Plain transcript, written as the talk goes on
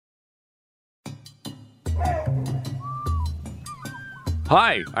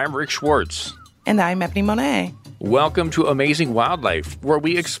Hi, I'm Rick Schwartz. And I'm Ebony Monet. Welcome to Amazing Wildlife, where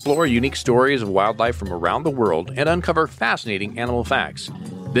we explore unique stories of wildlife from around the world and uncover fascinating animal facts.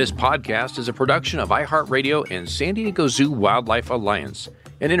 This podcast is a production of iHeartRadio and San Diego Zoo Wildlife Alliance,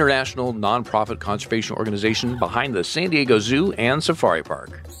 an international nonprofit conservation organization behind the San Diego Zoo and Safari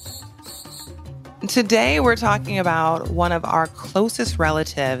Park. Today, we're talking about one of our closest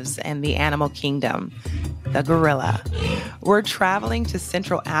relatives in the animal kingdom, the gorilla. We're traveling to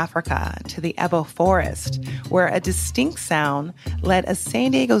Central Africa, to the Ebo Forest, where a distinct sound led a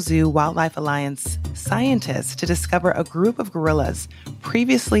San Diego Zoo Wildlife Alliance scientist to discover a group of gorillas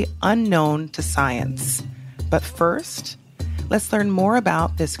previously unknown to science. But first, let's learn more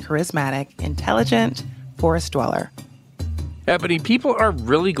about this charismatic, intelligent forest dweller. Ebony, people are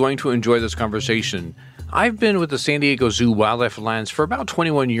really going to enjoy this conversation. I've been with the San Diego Zoo Wildlife Alliance for about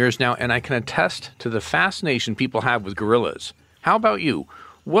 21 years now, and I can attest to the fascination people have with gorillas. How about you?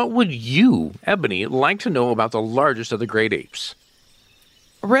 What would you, Ebony, like to know about the largest of the great apes?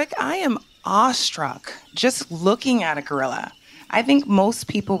 Rick, I am awestruck just looking at a gorilla. I think most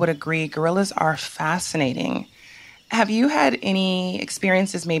people would agree gorillas are fascinating. Have you had any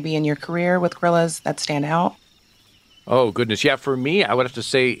experiences maybe in your career with gorillas that stand out? Oh, goodness. Yeah, for me, I would have to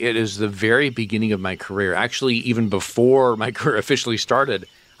say it is the very beginning of my career. Actually, even before my career officially started,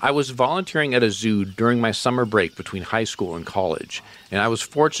 I was volunteering at a zoo during my summer break between high school and college. And I was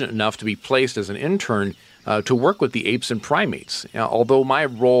fortunate enough to be placed as an intern to work with the apes and primates. Now, although my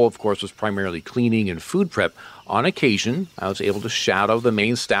role, of course, was primarily cleaning and food prep, on occasion, I was able to shadow the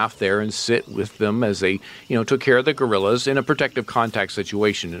main staff there and sit with them as they, took care of the gorillas in a protective contact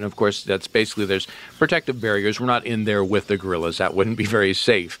situation. And of course, that's basically there's protective barriers. We're not in there with the gorillas. That wouldn't be very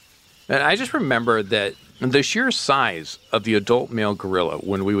safe. And I just remember that the sheer size of the adult male gorilla,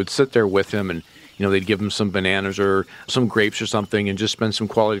 when we would sit there with him and, they'd give him some bananas or some grapes or something and just spend some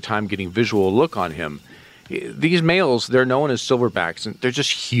quality time getting visual look on him. These males, they're known as silverbacks, and they're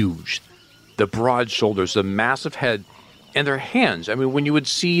just huge. The broad shoulders, the massive head, and their hands. I mean, when you would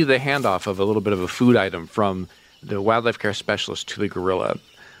see the handoff of a little bit of a food item from the wildlife care specialist to the gorilla,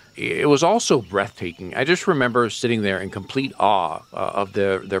 it was also breathtaking. I just remember sitting there in complete awe of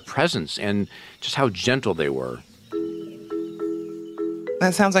their presence and just how gentle they were.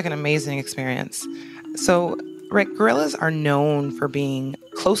 That sounds like an amazing experience. So, Rick, gorillas are known for being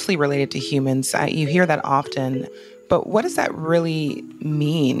closely related to humans. You hear that often. But what does that really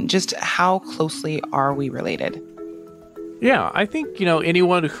mean? Just how closely are we related? Yeah, I think,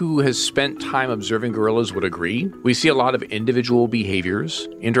 anyone who has spent time observing gorillas would agree. We see a lot of individual behaviors,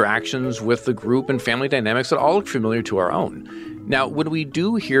 interactions with the group, and family dynamics that all look familiar to our own. Now, when we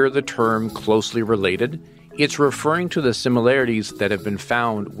do hear the term closely related, it's referring to the similarities that have been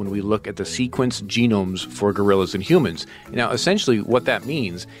found when we look at the sequenced genomes for gorillas and humans. Now, essentially, what that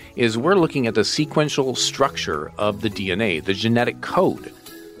means is we're looking at the sequential structure of the DNA, the genetic code.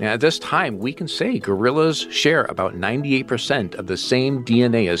 Now, at this time, we can say gorillas share about 98% of the same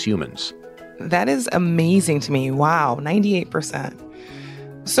DNA as humans. That is amazing to me. Wow, 98%.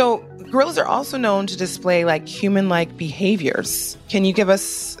 So, gorillas are also known to display human-like behaviors. Can you give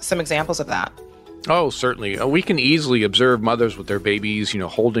us some examples of that? Oh, certainly. We can easily observe mothers with their babies,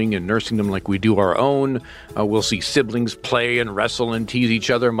 holding and nursing them like we do our own. We'll see siblings play and wrestle and tease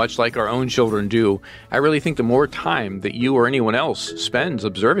each other much like our own children do. I really think the more time that you or anyone else spends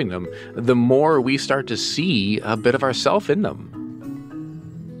observing them, the more we start to see a bit of ourselves in them.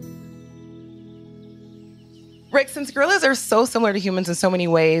 Rick, since gorillas are so similar to humans in so many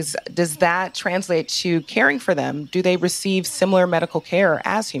ways, does that translate to caring for them? Do they receive similar medical care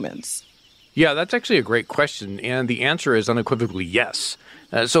as humans? Yeah, that's actually a great question, and the answer is unequivocally yes.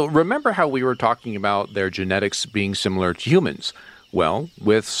 So remember how we were talking about their genetics being similar to humans? Well,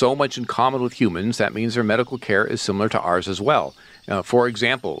 with so much in common with humans, that means their medical care is similar to ours as well. For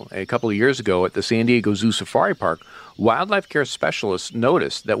example, a couple of years ago at the San Diego Zoo Safari Park, wildlife care specialists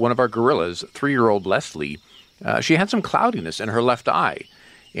noticed that one of our gorillas, 3-year-old Leslie, she had some cloudiness in her left eye.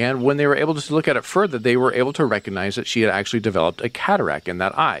 And when they were able to look at it further, they were able to recognize that she had actually developed a cataract in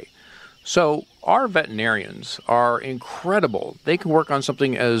that eye. So our veterinarians are incredible. They can work on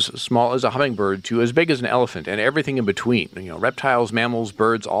something as small as a hummingbird to as big as an elephant and everything in between, reptiles, mammals,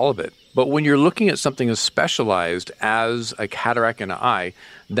 birds, all of it. But when you're looking at something as specialized as a cataract in an eye,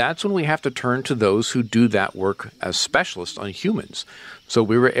 that's when we have to turn to those who do that work as specialists on humans. So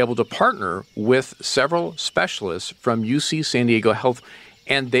we were able to partner with several specialists from UC San Diego Health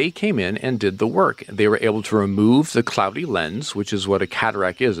And they came in and did the work. They were able to remove the cloudy lens, which is what a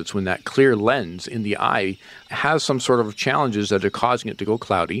cataract is. It's when that clear lens in the eye has some sort of challenges that are causing it to go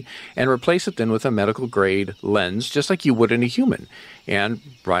cloudy, and replace it then with a medical grade lens, just like you would in a human. And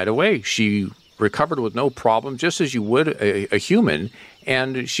right away, she recovered with no problem, just as you would a human.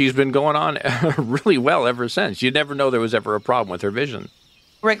 And she's been going on really well ever since. You'd never know there was ever a problem with her vision.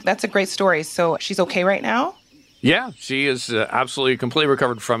 Rick, that's a great story. So she's okay right now? Yeah, she is absolutely completely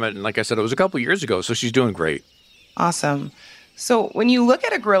recovered from it. And like I said, it was a couple years ago, so she's doing great. Awesome. So when you look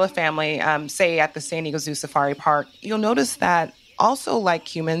at a gorilla family, say at the San Diego Zoo Safari Park, you'll notice that also like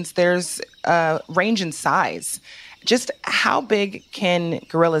humans, there's a range in size. Just how big can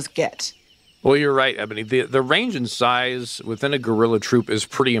gorillas get? Well, you're right, Ebony. The range in size within a gorilla troop is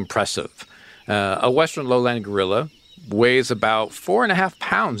pretty impressive. A Western lowland gorilla weighs about 4.5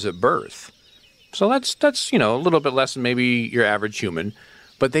 pounds at birth. So that's a little bit less than maybe your average human,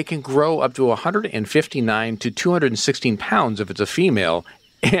 but they can grow up to 159 to 216 pounds if it's a female.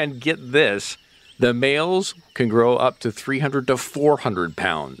 And get this, the males can grow up to 300 to 400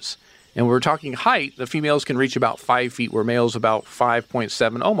 pounds. And we're talking height, the females can reach about 5 feet, where males about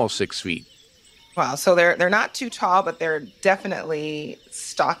 5.7, almost 6 feet. Wow, so they're not too tall, but they're definitely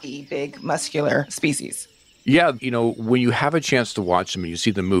stocky, big, muscular species. Yeah, when you have a chance to watch them and you see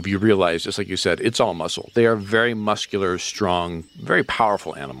them move, you realize, just like you said, it's all muscle. They are very muscular, strong, very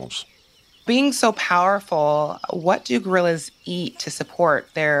powerful animals. Being so powerful, what do gorillas eat to support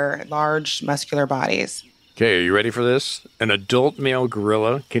their large, muscular bodies? Okay, are you ready for this? An adult male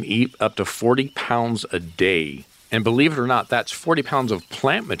gorilla can eat up to 40 pounds a day. And believe it or not, that's 40 pounds of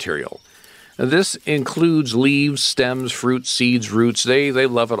plant material. Now, this includes leaves, stems, fruits, seeds, roots. They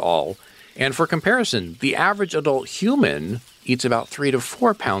love it all. And for comparison, the average adult human eats about 3 to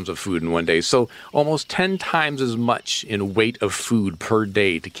 4 pounds of food in one day, so almost 10 times as much in weight of food per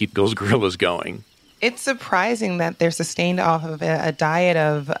day to keep those gorillas going. It's surprising that they're sustained off of a diet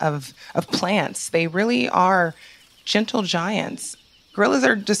of plants. They really are gentle giants. Gorillas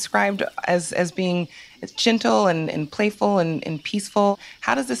are described as being gentle and playful and peaceful.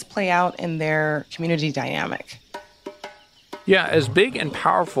 How does this play out in their community dynamic? Yeah, as big and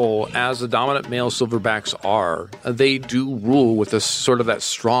powerful as the dominant male silverbacks are, they do rule with a sort of that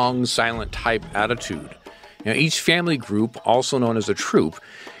strong, silent type attitude. Each family group, also known as a troop,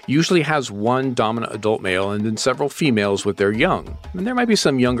 usually has one dominant adult male and then several females with their young. And there might be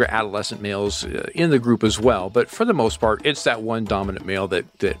some younger adolescent males in the group as well, but for the most part, it's that one dominant male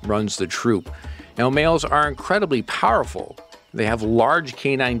that runs the troop. Now, males are incredibly powerful. They have large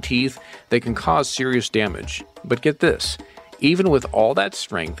canine teeth that can cause serious damage. But get this. Even with all that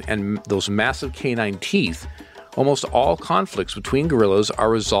strength and those massive canine teeth, almost all conflicts between gorillas are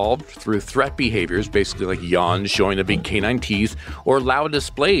resolved through threat behaviors, basically like yawns showing the big canine teeth, or loud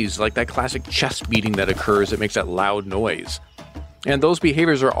displays like that classic chest beating that occurs that makes that loud noise. And those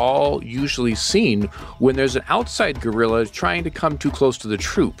behaviors are all usually seen when there's an outside gorilla trying to come too close to the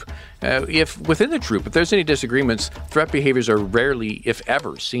troop. If within the troop, if there's any disagreements, threat behaviors are rarely, if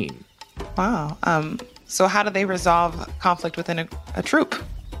ever, seen. Wow. So how do they resolve conflict within a troop?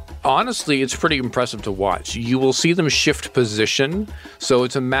 Honestly, it's pretty impressive to watch. You will see them shift position, so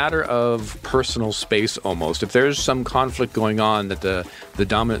it's a matter of personal space almost. If there's some conflict going on that the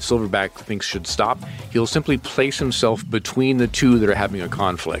dominant silverback thinks should stop, he'll simply place himself between the two that are having a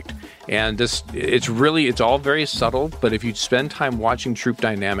conflict. And it's all very subtle, but if you spend time watching troop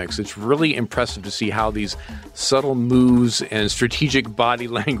dynamics, it's really impressive to see how these subtle moves and strategic body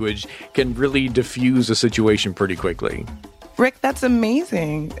language can really diffuse a situation pretty quickly. Rick, that's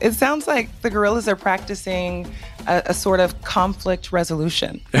amazing. It sounds like the gorillas are practicing a sort of conflict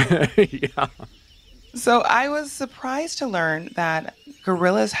resolution. Yeah. So I was surprised to learn that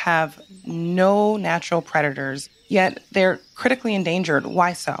gorillas have no natural predators, yet they're critically endangered.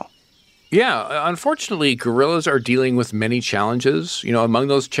 Why so? Yeah, unfortunately, gorillas are dealing with many challenges. Among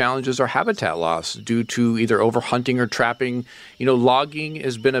those challenges are habitat loss due to either overhunting or trapping. Logging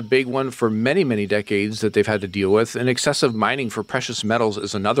has been a big one for many, many decades that they've had to deal with, and excessive mining for precious metals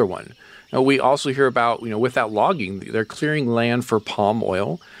is another one. Now, we also hear about, with that logging, they're clearing land for palm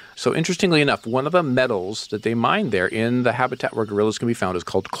oil. So interestingly enough, one of the metals that they mine there in the habitat where gorillas can be found is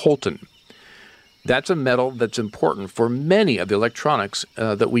called coltan. That's a metal that's important for many of the electronics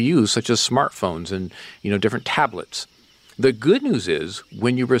that we use, such as smartphones and, different tablets. The good news is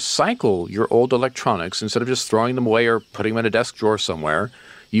when you recycle your old electronics, instead of just throwing them away or putting them in a desk drawer somewhere,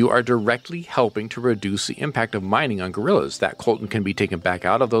 you are directly helping to reduce the impact of mining on gorillas. That coltan can be taken back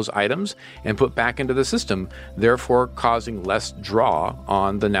out of those items and put back into the system, therefore causing less draw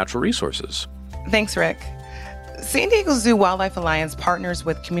on the natural resources. Thanks, Rick. San Diego Zoo Wildlife Alliance partners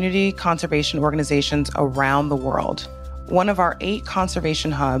with community conservation organizations around the world. One of our 8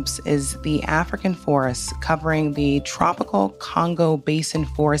 conservation hubs is the African forests covering the tropical Congo Basin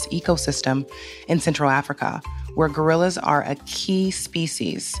forest ecosystem in Central Africa, where gorillas are a key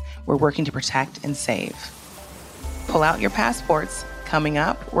species we're working to protect and save. Pull out your passports. Coming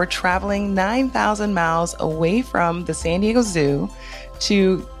up, we're traveling 9,000 miles away from the San Diego Zoo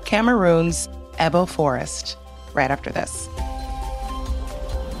to Cameroon's Ebo Forest right after this.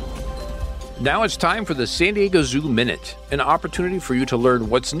 Now it's time for the San Diego Zoo Minute, an opportunity for you to learn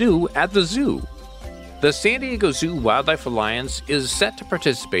what's new at the zoo. The San Diego Zoo Wildlife Alliance is set to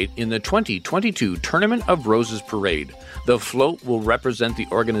participate in the 2022 Tournament of Roses Parade. The float will represent the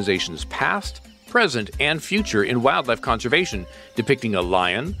organization's past, present, and future in wildlife conservation, depicting a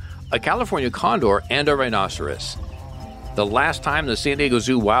lion, a California condor, and a rhinoceros. The last time the San Diego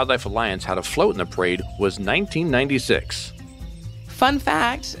Zoo Wildlife Alliance had a float in the parade was 1996. Fun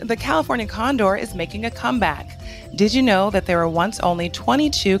fact, the California condor is making a comeback. Did you know that there were once only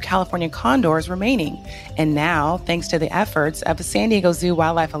 22 California condors remaining? And now, thanks to the efforts of the San Diego Zoo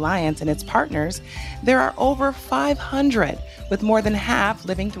Wildlife Alliance and its partners, there are over 500, with more than half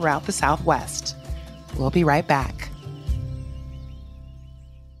living throughout the Southwest. We'll be right back.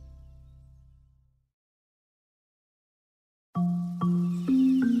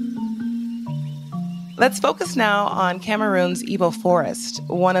 Let's focus now on Cameroon's Ebo Forest,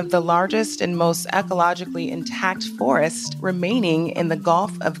 one of the largest and most ecologically intact forests remaining in the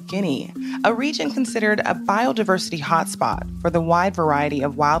Gulf of Guinea, a region considered a biodiversity hotspot for the wide variety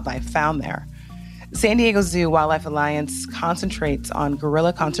of wildlife found there. San Diego Zoo Wildlife Alliance concentrates on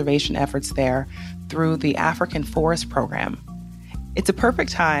gorilla conservation efforts there through the African Forest Program. It's a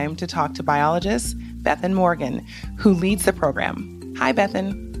perfect time to talk to biologist Bethan Morgan, who leads the program. Hi,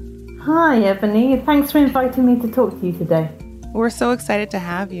 Bethan. Hi, Ebony. Thanks for inviting me to talk to you today. We're so excited to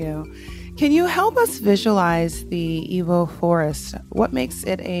have you. Can you help us visualize the Ebo Forest? What makes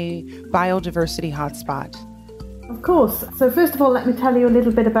it a biodiversity hotspot? Of course. So first of all, let me tell you a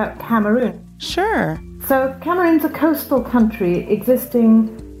little bit about Cameroon. Sure. So Cameroon's a coastal country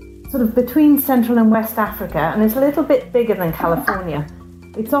existing sort of between Central and West Africa, and it's a little bit bigger than California.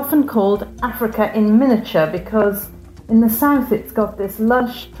 It's often called Africa in miniature because in the south, it's got this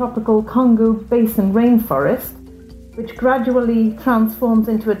lush tropical Congo Basin rainforest, which gradually transforms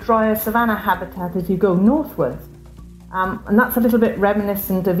into a drier savanna habitat as you go northwards. And that's a little bit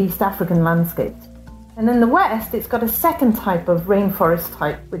reminiscent of East African landscapes. And in the west, it's got a second type of rainforest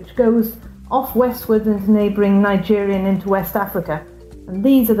type, which goes off westwards into neighbouring Nigeria and into West Africa. And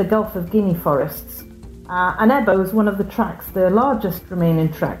these are the Gulf of Guinea forests. And Ebo is one of the tracts, the largest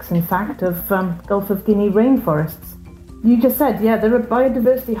remaining tracts, in fact, of Gulf of Guinea rainforests. You just said, yeah, they're a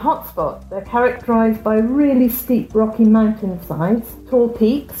biodiversity hotspot. They're characterised by really steep rocky mountainsides, tall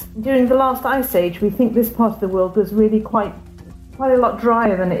peaks. During the last ice age, we think this part of the world was really quite a lot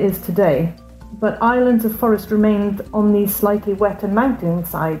drier than it is today. But islands of forest remained on these slightly wetter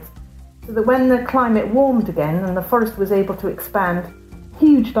mountainsides, so that when the climate warmed again and the forest was able to expand,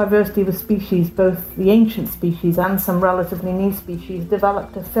 huge diversity of species, both the ancient species and some relatively new species,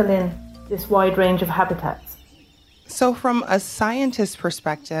 developed to fill in this wide range of habitats. So from a scientist's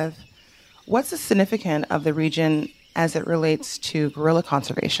perspective, what's the significance of the region as it relates to gorilla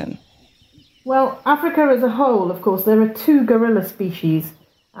conservation? Well, Africa as a whole, of course, there are 2 gorilla species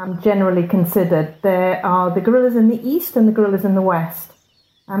generally considered. There are the gorillas in the east and the gorillas in the west.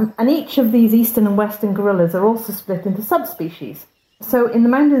 And each of these eastern and western gorillas are also split into subspecies. So in the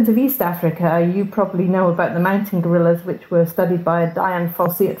mountains of East Africa, you probably know about the mountain gorillas, which were studied by Dian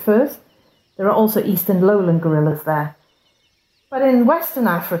Fossey at first. There are also eastern lowland gorillas there. But in Western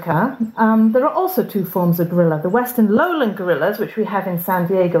Africa, there are also 2 forms of gorilla. The western lowland gorillas, which we have in San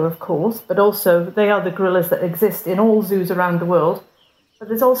Diego, of course, but also they are the gorillas that exist in all zoos around the world. But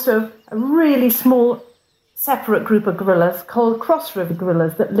there's also a really small separate group of gorillas called cross-river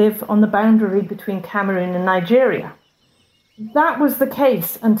gorillas that live on the boundary between Cameroon and Nigeria. That was the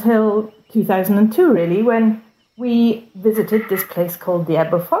case until 2002, really, when we visited this place called the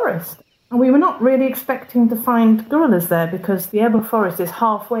Ebo Forest. And we were not really expecting to find gorillas there because the Ebo Forest is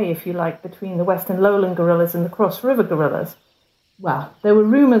halfway, if you like, between the western lowland gorillas and the cross-river gorillas. Well, there were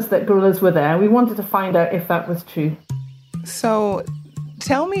rumours that gorillas were there. We wanted to find out if that was true. So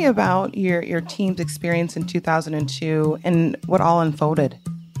tell me about your team's experience in 2002 and what all unfolded.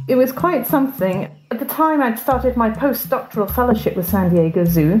 It was quite something. At the time, I'd started my postdoctoral fellowship with San Diego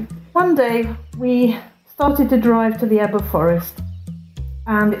Zoo. One day, we started to drive to the Ebo Forest,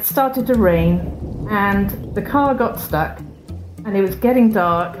 and it started to rain, and the car got stuck, and it was getting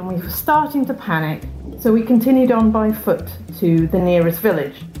dark, and we were starting to panic. So we continued on by foot to the nearest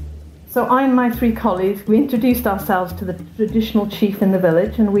village. So I and my 3 colleagues, we introduced ourselves to the traditional chief in the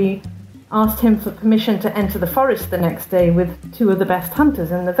village, and we asked him for permission to enter the forest the next day with 2 of the best hunters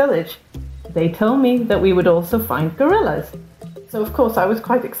in the village. They told me that we would also find gorillas. So of course I was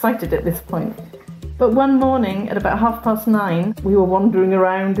quite excited at this point. But one morning at about 9:30, we were wandering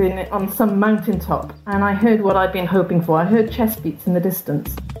around on some mountaintop, and I heard what I'd been hoping for. I heard chest beats in the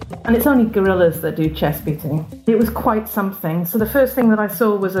distance. And it's only gorillas that do chest beating. It was quite something. So the first thing that I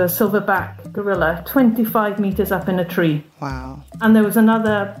saw was a silverback gorilla 25 meters up in a tree. Wow. And there was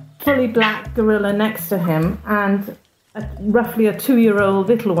another fully black gorilla next to him, and roughly a 2-year-old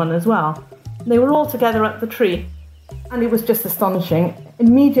little one as well. They were all together up the tree, and it was just astonishing.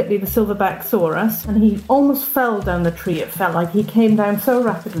 Immediately the silverback saw us, and he almost fell down the tree. It felt like he came down so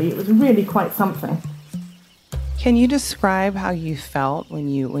rapidly. It was really quite something. Can you describe how you felt when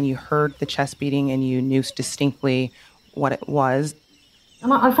you heard the chest beating and you knew distinctly what it was?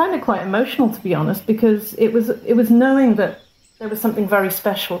 And I found it quite emotional, to be honest, because it was knowing that there was something very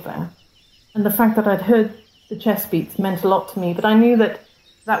special there. And the fact that I'd heard the chest beats meant a lot to me, but I knew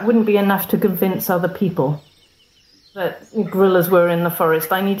that wouldn't be enough to convince other people that gorillas were in the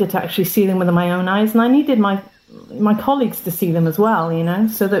forest. I needed to actually see them with my own eyes, and I needed my colleagues to see them as well,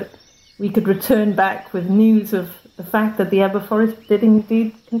 so that we could return back with news of the fact that the Ebo Forest did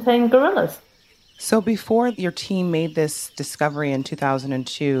indeed contain gorillas. So before your team made this discovery in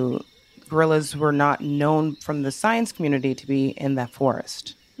 2002, gorillas were not known from the science community to be in that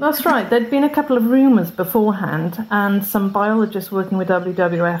forest. That's right. There'd been a couple of rumours beforehand, and some biologists working with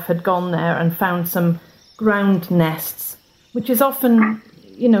WWF had gone there and found some ground nests, which is often,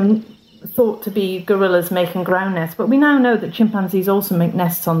 thought to be gorillas making ground nests. But we now know that chimpanzees also make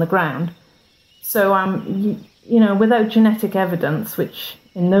nests on the ground. So, without genetic evidence, which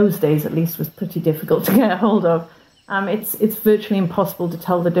in those days at least was pretty difficult to get a hold of, it's virtually impossible to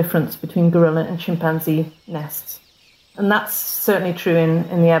tell the difference between gorilla and chimpanzee nests. And that's certainly true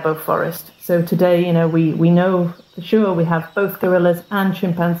in the Ebo Forest. So today, we know for sure we have both gorillas and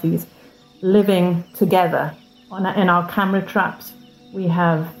chimpanzees living together. In our camera traps, we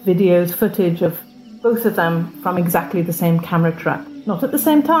have footage of both of them from exactly the same camera trap. Not at the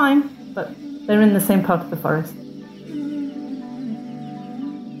same time, but they're in the same part of the forest.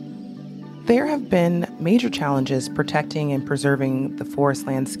 There have been major challenges protecting and preserving the forest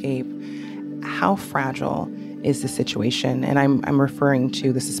landscape. How fragile is the situation? And I'm referring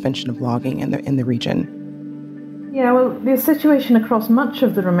to the suspension of logging in the region. Yeah, well, the situation across much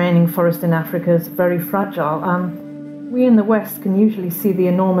of the remaining forest in Africa is very fragile. We in the West can usually see the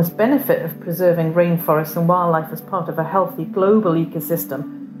enormous benefit of preserving rainforests and wildlife as part of a healthy global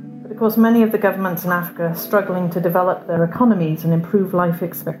ecosystem. But of course, many of the governments in Africa are struggling to develop their economies and improve life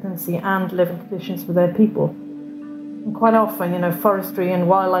expectancy and living conditions for their people. And quite often, forestry and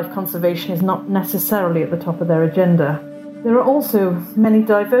wildlife conservation is not necessarily at the top of their agenda. There are also many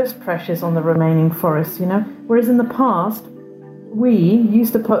diverse pressures on the remaining forests, whereas in the past, we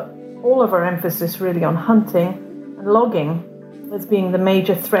used to put all of our emphasis really on hunting and logging as being the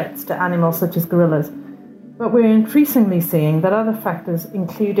major threats to animals such as gorillas. But we're increasingly seeing that other factors,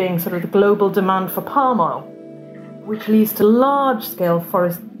 including sort of the global demand for palm oil, which leads to large-scale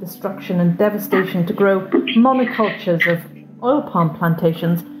forest destruction and devastation to grow monocultures of oil palm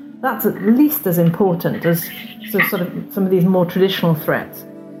plantations, that's at least as important as sort of some of these more traditional threats.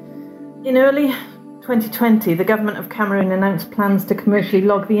 In early 2020, the government of Cameroon announced plans to commercially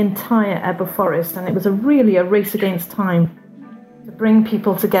log the entire Ebo Forest, and it was really a race against time to bring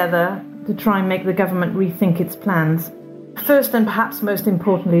people together to try and make the government rethink its plans. First, and perhaps most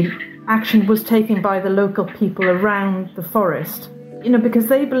importantly, action was taken by the local people around the forest, because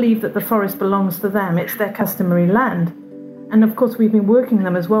they believe that the forest belongs to them. It's their customary land. And of course, we've been working with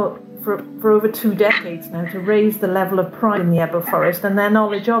them as well for over 2 decades now to raise the level of pride in the Ebo Forest and their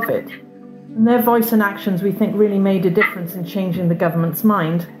knowledge of it. And their voice and actions, we think, really made a difference in changing the government's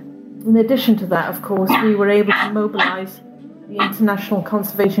mind. In addition to that, of course, we were able to mobilise the international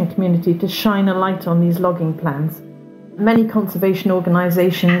conservation community to shine a light on these logging plans. Many conservation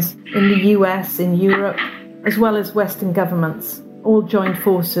organisations in the US, in Europe, as well as Western governments, all joined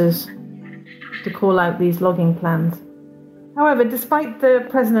forces to call out these logging plans. However, despite the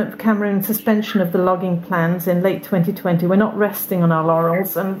President of Cameroon's suspension of the logging plans in late 2020, we're not resting on our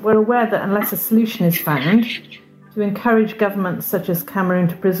laurels, and we're aware that unless a solution is found to encourage governments such as Cameroon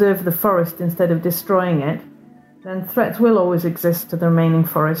to preserve the forest instead of destroying it, then threats will always exist to the remaining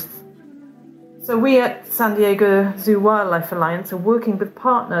forests. So we at San Diego Zoo Wildlife Alliance are working with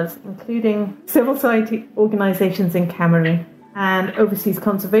partners, including civil society organisations in Cameroon, and overseas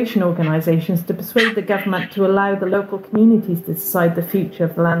conservation organisations to persuade the government to allow the local communities to decide the future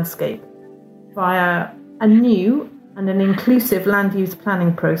of the landscape via a new and an inclusive land use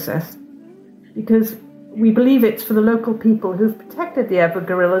planning process. Because we believe it's for the local people who've protected the Ebo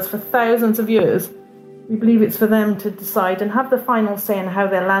gorillas for thousands of years. We believe it's for them to decide and have the final say in how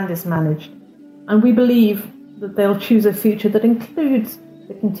their land is managed. And we believe that they'll choose a future that includes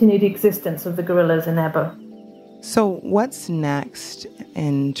the continued existence of the gorillas in Ebo. So what's next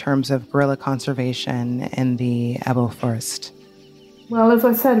in terms of gorilla conservation in the Ebo Forest? Well, as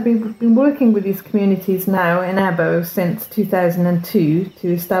I said, we've been working with these communities now in Ebo since 2002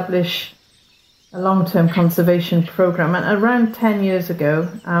 to establish a long-term conservation program. And around 10 years ago,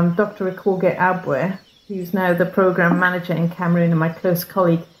 Dr. Ikoge Abwe, who's now the program manager in Cameroon and my close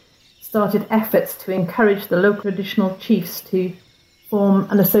colleague, started efforts to encourage the local traditional chiefs to form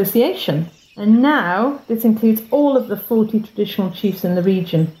an association. And now this includes all of the 40 traditional chiefs in the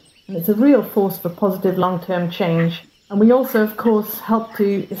region. And it's a real force for positive long-term change. And we also, of course, help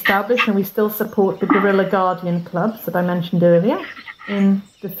to establish, and we still support, the Gorilla Guardian Clubs that I mentioned earlier in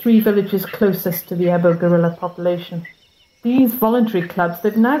the 3 villages closest to the Ebo gorilla population. These voluntary clubs,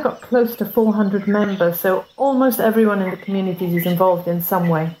 they've now got close to 400 members, so almost everyone in the communities is involved in some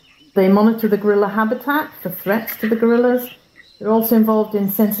way. They monitor the gorilla habitat for threats to the gorillas. They're also involved in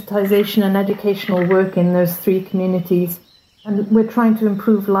sensitization and educational work in those 3 communities. And we're trying to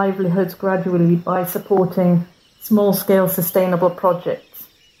improve livelihoods gradually by supporting small-scale sustainable projects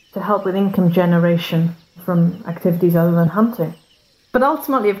to help with income generation from activities other than hunting. But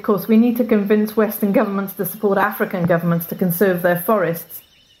ultimately, of course, we need to convince Western governments to support African governments to conserve their forests.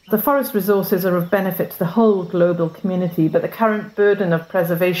 The forest resources are of benefit to the whole global community, but the current burden of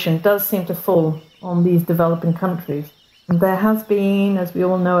preservation does seem to fall on these developing countries. And there has been, as we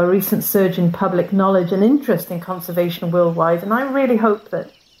all know, a recent surge in public knowledge and interest in conservation worldwide, and I really hope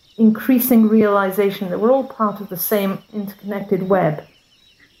that increasing realization that we're all part of the same interconnected web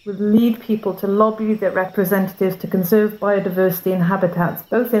would lead people to lobby their representatives to conserve biodiversity and habitats,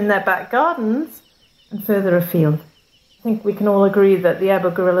 both in their back gardens and further afield. I think we can all agree that the Ebo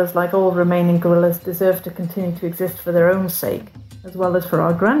gorillas, like all remaining gorillas, deserve to continue to exist for their own sake, as well as for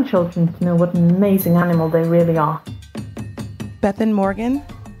our grandchildren to know what an amazing animal they really are. Bethan Morgan,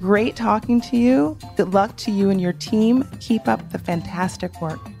 great talking to you. Good luck to you and your team. Keep up the fantastic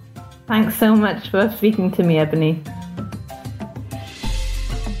work. Thanks so much for speaking to me, Ebony.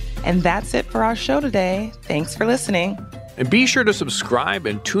 And that's it for our show today. Thanks for listening. And be sure to subscribe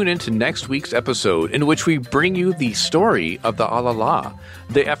and tune in to next week's episode, in which we bring you the story of the Alala,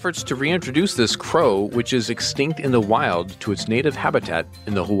 the efforts to reintroduce this crow, which is extinct in the wild, to its native habitat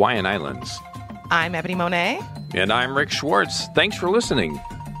in the Hawaiian Islands. I'm Ebony Monet. And I'm Rick Schwartz. Thanks for listening.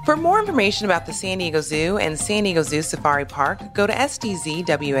 For more information about the San Diego Zoo and San Diego Zoo Safari Park, go to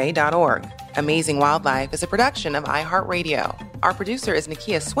sdzwa.org. Amazing Wildlife is a production of iHeartRadio. Our producer is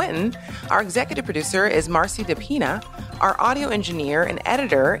Nakia Swinton. Our executive producer is Marcy DePina. Our audio engineer and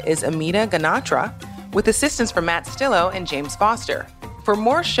editor is Amita Ganatra, with assistance from Matt Stillo and James Foster. For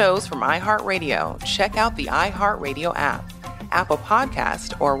more shows from iHeartRadio, check out the iHeartRadio app, Apple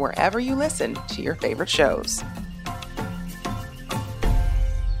Podcast, or wherever you listen to your favorite shows.